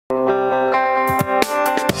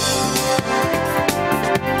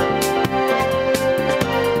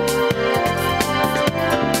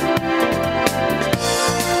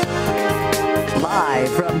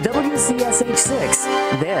Page 6.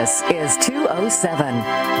 This is 207.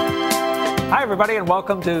 Hi, everybody, and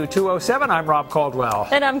welcome to 207. I'm Rob Caldwell.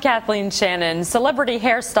 And I'm Kathleen Shannon. Celebrity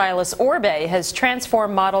hairstylist Orbe has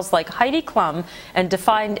transformed models like Heidi Klum and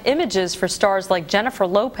defined images for stars like Jennifer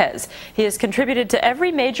Lopez. He has contributed to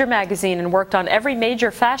every major magazine and worked on every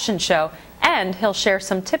major fashion show. And he'll share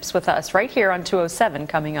some tips with us right here on 207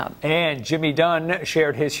 coming up. And Jimmy Dunn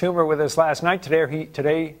shared his humor with us last night.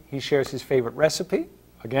 Today he shares his favorite recipe.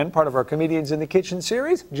 Again, part of our Comedians in the Kitchen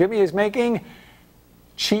series. Jimmy is making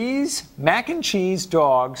mac and cheese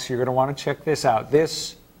dogs. You're going to want to check this out.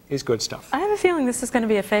 This is good stuff. I have a feeling this is going to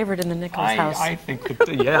be a favorite in the Nichols house. I think,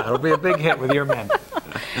 yeah, it'll be a big hit with your men.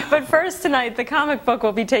 But first tonight, the comic book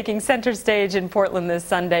will be taking center stage in Portland this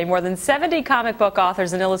Sunday. More than 70 comic book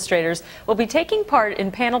authors and illustrators will be taking part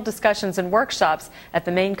in panel discussions and workshops at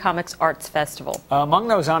the Maine Comics Arts Festival. Among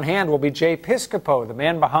those on hand will be Jay Piscopo, the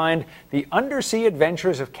man behind the undersea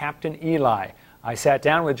adventures of Captain Eli. I sat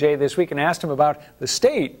down with Jay this week and asked him about the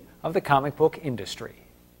state of the comic book industry.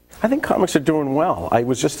 I think comics are doing well. I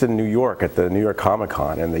was just in New York at the New York Comic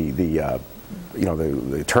Con, and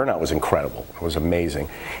the turnout was incredible. It was amazing.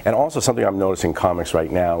 And also something I'm noticing in comics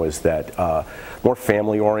right now is that more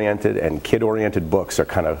family-oriented and kid-oriented books are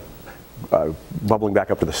kind of bubbling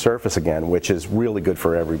back up to the surface again, which is really good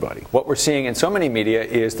for everybody. What we're seeing in so many media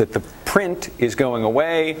is that the print is going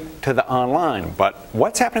away to the online. But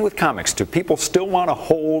what's happening with comics? Do people still want to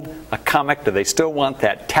hold a comic? Do they still want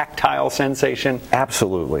that tactile sensation?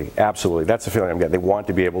 Absolutely, absolutely. That's the feeling I'm getting. They want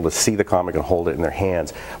to be able to see the comic and hold it in their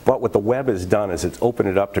hands. But what the web has done is it's opened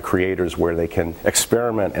it up to creators where they can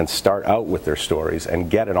experiment and start out with their stories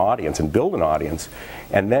and get an audience and build an audience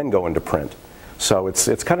and then go into print. So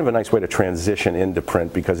it's kind of a nice way to transition into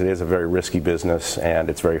print because it is a very risky business and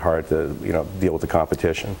it's very hard to deal with the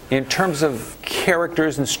competition. In terms of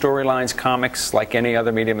characters and storylines, comics, like any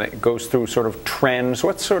other medium that goes through sort of trends,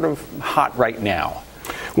 what's sort of hot right now?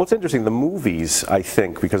 Well, it's interesting. The movies, I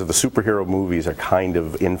think, because of the superhero movies, are kind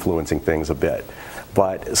of influencing things a bit.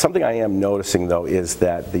 But something I am noticing, though, is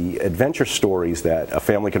that the adventure stories that a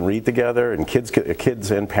family can read together and kids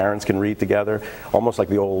and parents can read together, almost like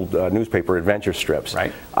the old newspaper adventure strips.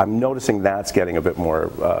 Right. I'm noticing that's getting a bit more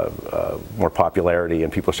popularity,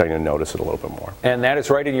 and people are starting to notice it a little bit more. And that is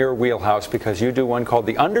right in your wheelhouse because you do one called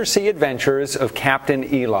The Undersea Adventures of Captain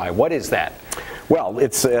Eli. What is that? Well,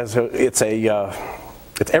 it's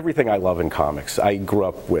everything I love in comics. I grew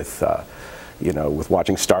up with with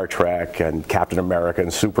watching Star Trek and Captain America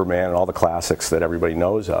and Superman and all the classics that everybody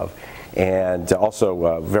knows of. And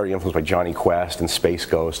also very influenced by Johnny Quest and Space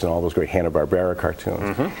Ghost and all those great Hanna-Barbera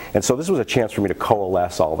cartoons. Mm-hmm. And so this was a chance for me to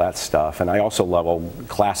coalesce all that stuff. And I also love all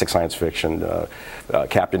classic science fiction,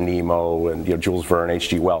 Captain Nemo and Jules Verne,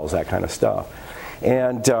 H.G. Wells, that kind of stuff.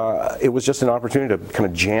 And it was just an opportunity to kind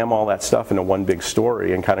of jam all that stuff into one big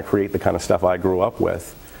story and kind of create the kind of stuff I grew up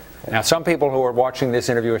with. Now, some people who are watching this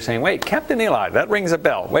interview are saying, wait, Captain Eli, that rings a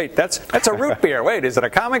bell. Wait, that's a root beer. Wait, is it a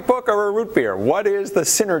comic book or a root beer? What is the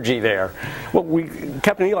synergy there? Well,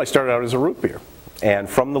 Captain Eli started out as a root beer. And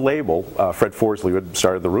from the label, Fred Forsley, who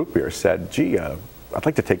started the root beer, said, gee, I'd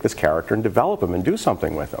like to take this character and develop him and do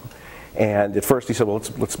something with him. And at first he said, well,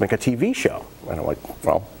 let's make a TV show. And I'm like,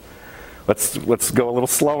 well, let's go a little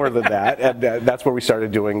slower than that. And that's where we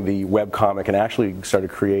started doing the web comic and actually started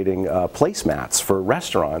creating placemats for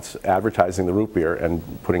restaurants, advertising the root beer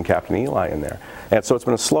and putting Captain Eli in there. And so it's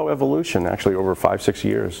been a slow evolution, actually, over 5-6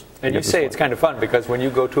 years. And you say it's kind of fun because when you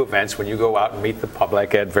go to events, when you go out and meet the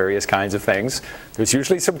public at various kinds of things, there's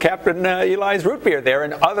usually some Captain Eli's root beer there,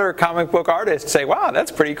 and other comic book artists say, wow,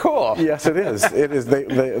 that's pretty cool. Yes, it is. It is.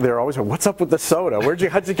 They're always like, what's up with the soda?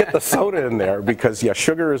 How'd you get the soda in there? Because, yeah,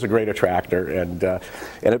 sugar is a great attractor,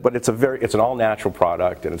 but it's an all-natural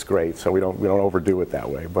product, and it's great, so we don't overdo it that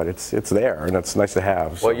way. But it's there, and it's nice to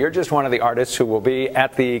have. So. Well, you're just one of the artists who will be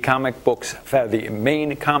at the the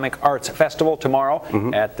Maine Comic Arts Festival tomorrow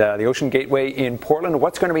at the Ocean Gateway in Portland.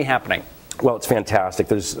 What's going to be happening? Well, it's fantastic.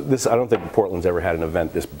 I don't think Portland's ever had an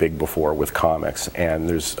event this big before with comics, and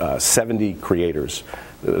there's 70 creators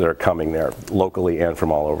that are coming there locally and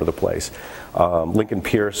from all over the place. Lincoln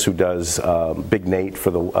Pierce, who does Big Nate for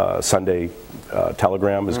the Sunday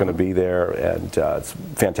Telegram, is going to be there, and it's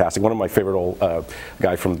fantastic. One of my favorite old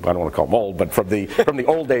guy from, I don't want to call him old, but from the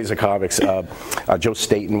old days of comics, Joe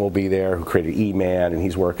Staten will be there, who created E-Man, and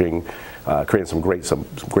he's working creating some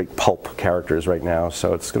great pulp characters right now.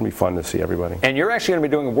 So it's going to be fun to see everybody. And you're actually going to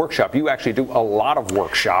be doing a workshop. You actually do a lot of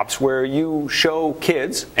workshops where you show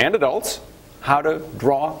kids and adults how to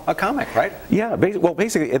draw a comic, right? Yeah, well,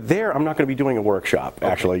 basically, there I'm not going to be doing a workshop,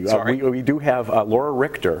 actually. Sorry. We do have Laura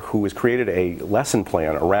Richter, who has created a lesson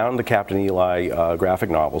plan around the Captain Eli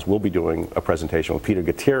graphic novels. We'll be doing a presentation with Peter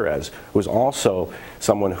Gutierrez, who is also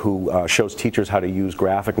someone who shows teachers how to use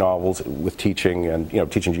graphic novels with teaching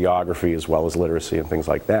and, teaching geography as well as literacy and things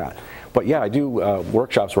like that. But yeah, I do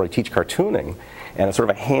workshops where I teach cartooning, and it's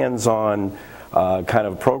sort of a hands-on kind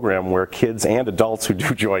of program where kids and adults who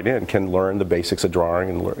do join in can learn the basics of drawing.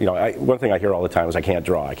 And one thing I hear all the time is, I can't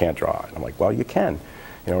draw. And I'm like, well, you can.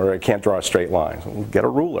 Or I can't draw a straight line. So get a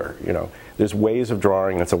ruler. There's ways of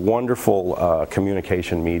drawing. It's a wonderful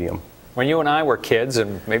communication medium. When you and I were kids,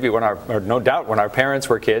 and maybe no doubt when our parents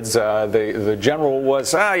were kids, the general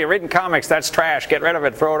was, you're reading comics, that's trash, get rid of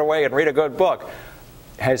it, throw it away, and read a good book.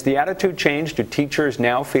 Has the attitude changed? Do teachers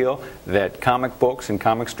now feel that comic books and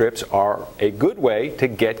comic strips are a good way to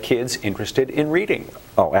get kids interested in reading?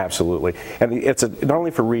 Oh, absolutely. And it's not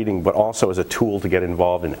only for reading, but also as a tool to get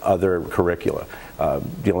involved in other curricula,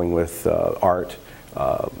 dealing with art,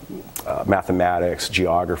 mathematics,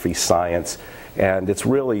 geography, science, and it's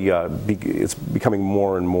really it's becoming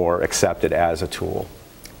more and more accepted as a tool.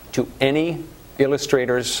 Do any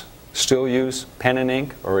illustrators still use pen and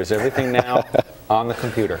ink, or is everything now on the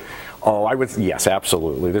computer? Oh, yes,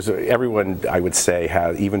 absolutely. Everyone, I would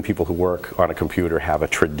say, even people who work on a computer have a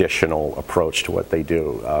traditional approach to what they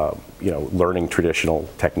do, learning traditional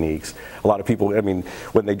techniques. A lot of people,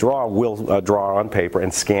 when they draw, will draw on paper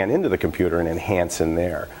and scan into the computer and enhance in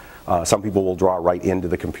there. Some people will draw right into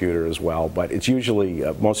the computer as well, but it's usually,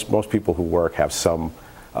 most people who work have some,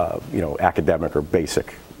 academic or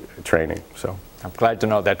basic training. So I'm glad to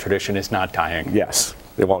know that tradition is not dying. Yes,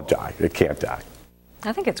 it won't die. It can't die.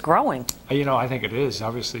 I think it's growing. I think it is.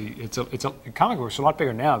 Obviously, comic books are a lot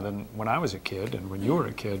bigger now than when I was a kid and when you were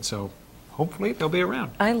a kid. So hopefully they'll be around.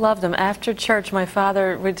 I loved them. After church, my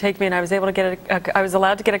father would take me, and I was able to get I was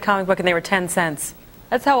allowed to get a comic book, and they were 10 cents.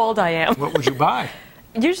 That's how old I am. What would you buy?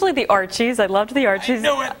 Usually the Archies. I loved the Archies. I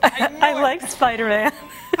knew it. I liked Spider-Man.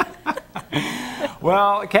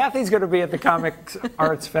 Well, Kathy's going to be at the Comics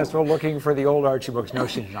Arts Festival looking for the old Archie books. No,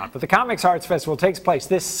 she's not. But the Comics Arts Festival takes place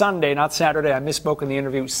this Sunday, not Saturday. I misspoke in the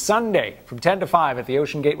interview. Sunday from 10 to 5 at the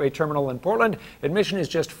Ocean Gateway Terminal in Portland. Admission is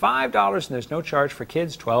just $5, and there's no charge for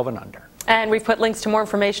kids 12 and under. And we've put links to more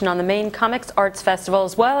information on the Maine Comics Arts Festival,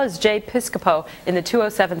 as well as Jay Piscopo, in the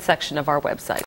 207 section of our website.